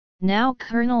Now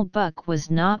Colonel Buck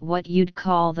was not what you'd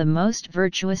call the most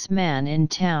virtuous man in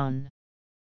town.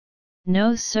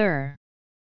 No sir.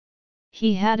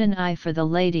 He had an eye for the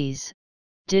ladies,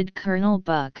 did Colonel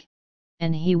Buck,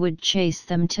 and he would chase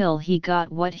them till he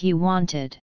got what he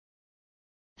wanted.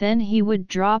 Then he would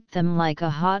drop them like a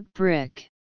hot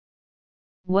brick.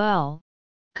 Well,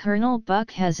 Colonel Buck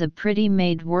has a pretty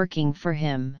maid working for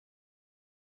him.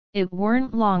 It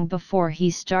weren't long before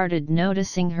he started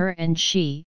noticing her, and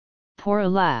she, poor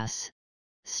lass,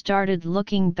 started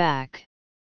looking back.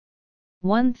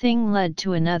 One thing led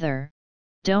to another,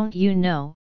 don't you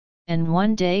know, and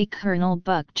one day Colonel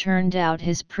Buck turned out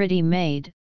his pretty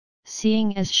maid,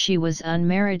 seeing as she was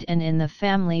unmarried and in the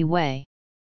family way.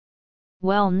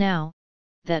 Well now,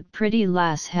 that pretty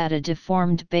lass had a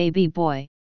deformed baby boy,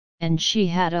 and she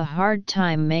had a hard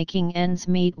time making ends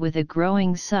meet with a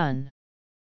growing son.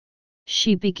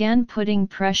 She began putting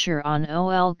pressure on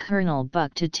old Colonel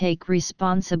Buck to take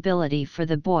responsibility for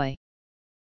the boy.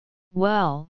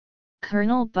 Well,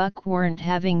 Colonel Buck weren't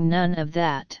having none of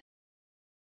that.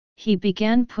 He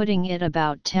began putting it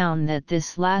about town that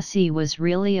this lassie was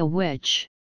really a witch.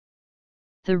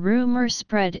 The rumor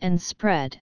spread and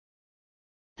spread.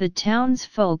 The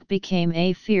townsfolk became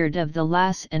afeard of the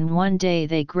lass, and one day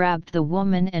they grabbed the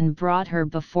woman and brought her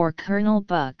before Colonel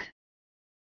Buck.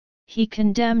 He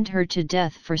condemned her to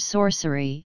death for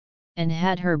sorcery, and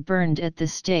had her burned at the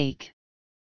stake.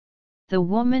 The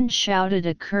woman shouted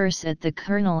a curse at the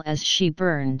colonel as she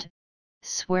burned,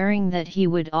 swearing that he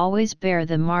would always bear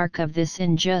the mark of this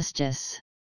injustice.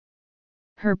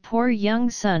 Her poor young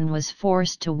son was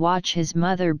forced to watch his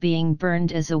mother being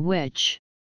burned as a witch.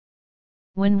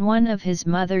 When one of his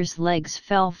mother's legs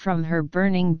fell from her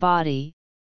burning body,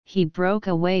 he broke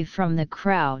away from the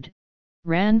crowd,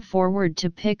 ran forward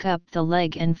to pick up the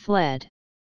leg and fled.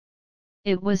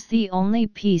 It was the only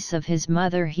piece of his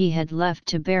mother he had left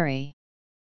to bury.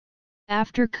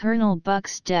 After Colonel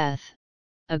Buck's death,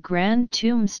 a grand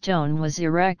tombstone was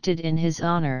erected in his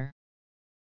honor.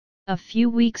 A few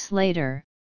weeks later,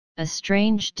 a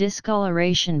strange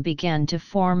discoloration began to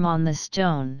form on the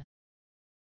stone.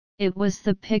 It was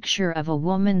the picture of a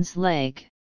woman's leg.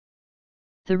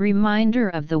 The reminder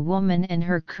of the woman and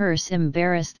her curse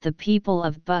embarrassed the people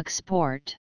of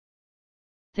Bucksport.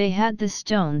 They had the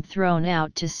stone thrown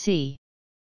out to sea.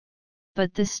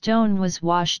 But the stone was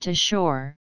washed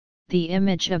ashore, the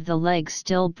image of the leg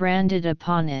still branded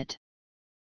upon it.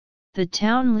 The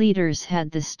town leaders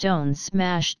had the stone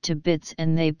smashed to bits,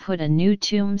 and they put a new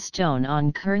tombstone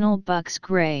on Colonel Buck's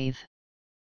grave.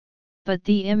 But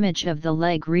the image of the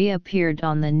leg reappeared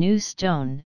on the new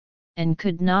stone, and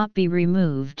could not be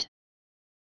removed.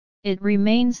 It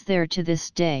remains there to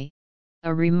this day,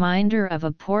 a reminder of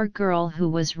a poor girl who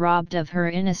was robbed of her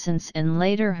innocence and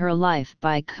later her life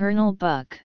by Colonel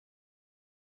Buck.